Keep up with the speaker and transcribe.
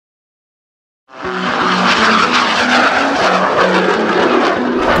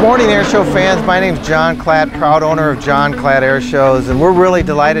Morning Airshow fans, my name is John Klatt, proud owner of John Klatt Air Shows, and we're really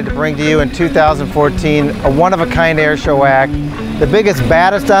delighted to bring to you in 2014 a one-of-a-kind airshow act, the biggest,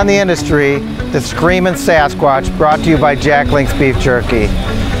 baddest on the industry, the Screamin' Sasquatch, brought to you by Jack Link's Beef Jerky.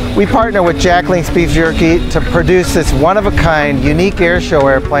 We partner with Jack Link's Beef Jerky to produce this one-of-a-kind, unique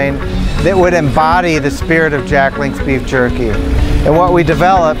airshow airplane that would embody the spirit of Jack Link's Beef Jerky. And what we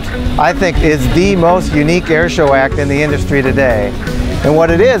developed, I think, is the most unique airshow act in the industry today. And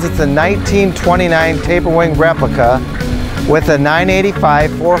what it is, it's a 1929 taper wing replica with a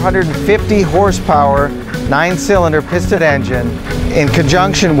 985 450 horsepower 9-cylinder piston engine in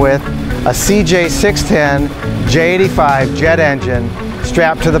conjunction with a CJ610 J85 jet engine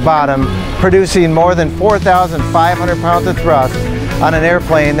strapped to the bottom, producing more than 4,500 pounds of thrust on an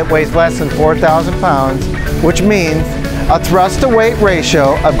airplane that weighs less than 4,000 pounds, which means a thrust-to-weight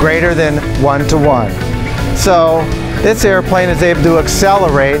ratio of greater than 1:1. So this airplane is able to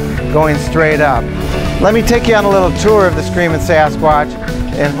accelerate going straight up. Let me take you on a little tour of the Screamin' Sasquatch,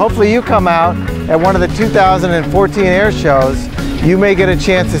 and hopefully you come out at one of the 2014 air shows. You may get a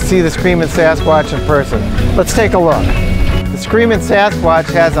chance to see the Screamin' Sasquatch in person. Let's take a look. The Screamin'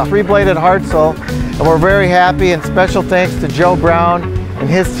 Sasquatch has a 3-bladed Hartzell, and we're very happy, and special thanks to Joe Brown and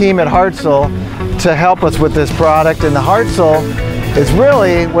his team at Hartzell to help us with this product. And the Hartzell is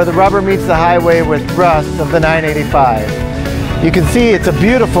really where the rubber meets the highway with thrust of the 985. You can see it's a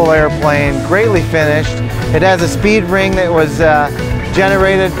beautiful airplane, greatly finished. It has a speed ring that was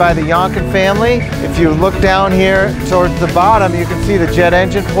generated by the Yonkin family. If you look down here towards the bottom, you can see the jet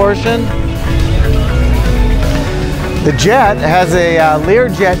engine portion. The jet has a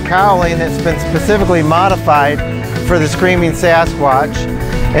Learjet cowling that's been specifically modified for the Screamin' Sasquatch.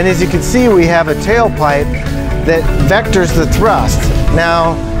 And as you can see, we have a tailpipe that vectors the thrust.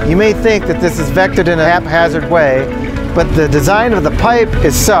 Now, you may think that this is vectored in a haphazard way, but the design of the pipe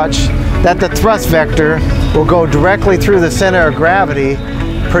is such that the thrust vector will go directly through the center of gravity,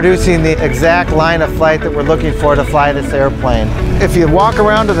 producing the exact line of flight that we're looking for to fly this airplane. If you walk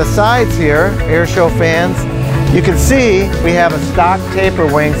around to the sides here, airshow fans, you can see we have a stock taper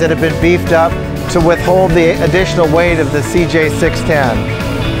wings that have been beefed up to withhold the additional weight of the CJ610.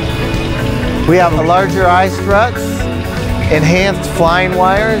 We have larger eye struts, enhanced flying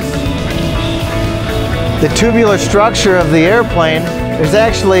wires. The tubular structure of the airplane, there's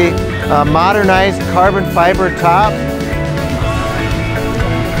actually a modernized carbon fiber top.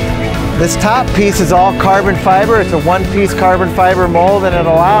 This top piece is all carbon fiber. It's a one-piece carbon fiber mold, and it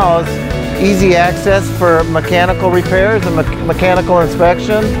allows easy access for mechanical repairs and mechanical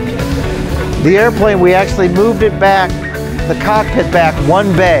inspection. The airplane, we actually moved it back, the cockpit back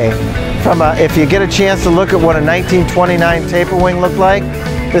one bay. If you get a chance to look at what a 1929 taper wing looked like,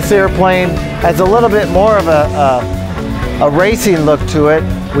 this airplane has a little bit more of a racing look to it.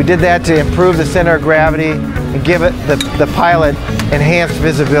 We did that to improve the center of gravity and give it the pilot enhanced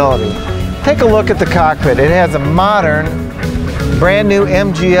visibility. Take a look at the cockpit. It has a modern, brand new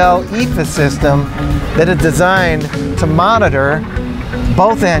MGL EFA system that is designed to monitor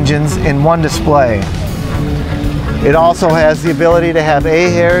both engines in one display. It also has the ability to have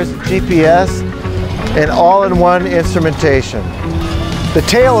AHARS, GPS, and all-in-one instrumentation. The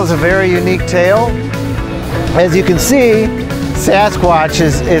tail is a very unique tail. As you can see, Sasquatch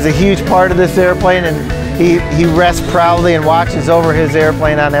is a huge part of this airplane, and he rests proudly and watches over his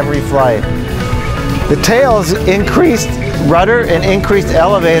airplane on every flight. The tail's increased rudder and increased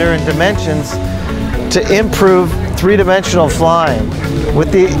elevator in dimensions to improve three-dimensional flying.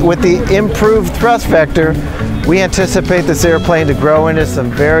 With the improved thrust vector, we anticipate this airplane to grow into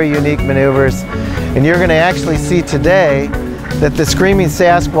some very unique maneuvers, and you're going to actually see today that the Screamin'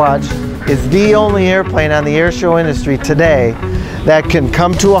 Sasquatch is the only airplane on the airshow industry today that can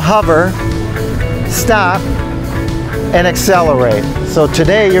come to a hover, stop, and accelerate. So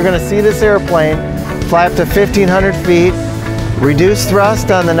today you're going to see this airplane fly up to 1,500 feet, reduce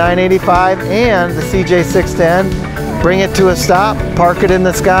thrust on the 985 and the CJ610, bring it to a stop, park it in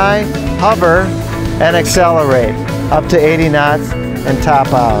the sky, hover, and accelerate up to 80 knots and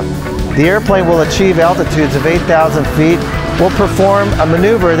top out. The airplane will achieve altitudes of 8,000 feet. We'll perform a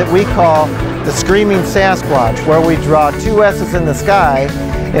maneuver that we call the Screamin' Sasquatch, where we draw two S's in the sky,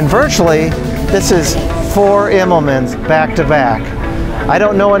 and virtually this is 4 Immelmans back to back. I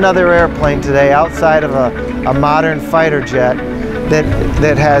don't know another airplane today outside of a modern fighter jet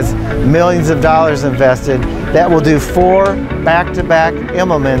that has millions of dollars invested that will do 4 back-to-back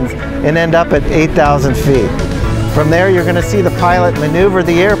Immelmans and end up at 8,000 feet. From there, you're going to see the pilot maneuver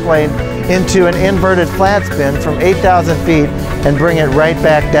the airplane into an inverted flat spin from 8,000 feet and bring it right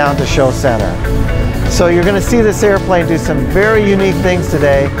back down to show center. So you're going to see this airplane do some very unique things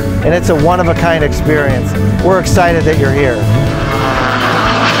today, and it's a one-of-a-kind experience. We're excited that you're here.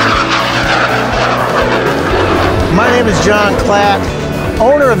 My name is John Klatt,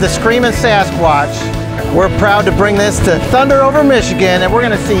 owner of the Screamin' Sasquatch. We're proud to bring this to Thunder over Michigan, and we're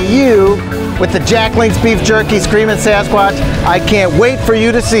going to see you with the Jack Link's Beef Jerky Screamin' Sasquatch. I can't wait for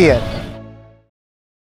you to see it.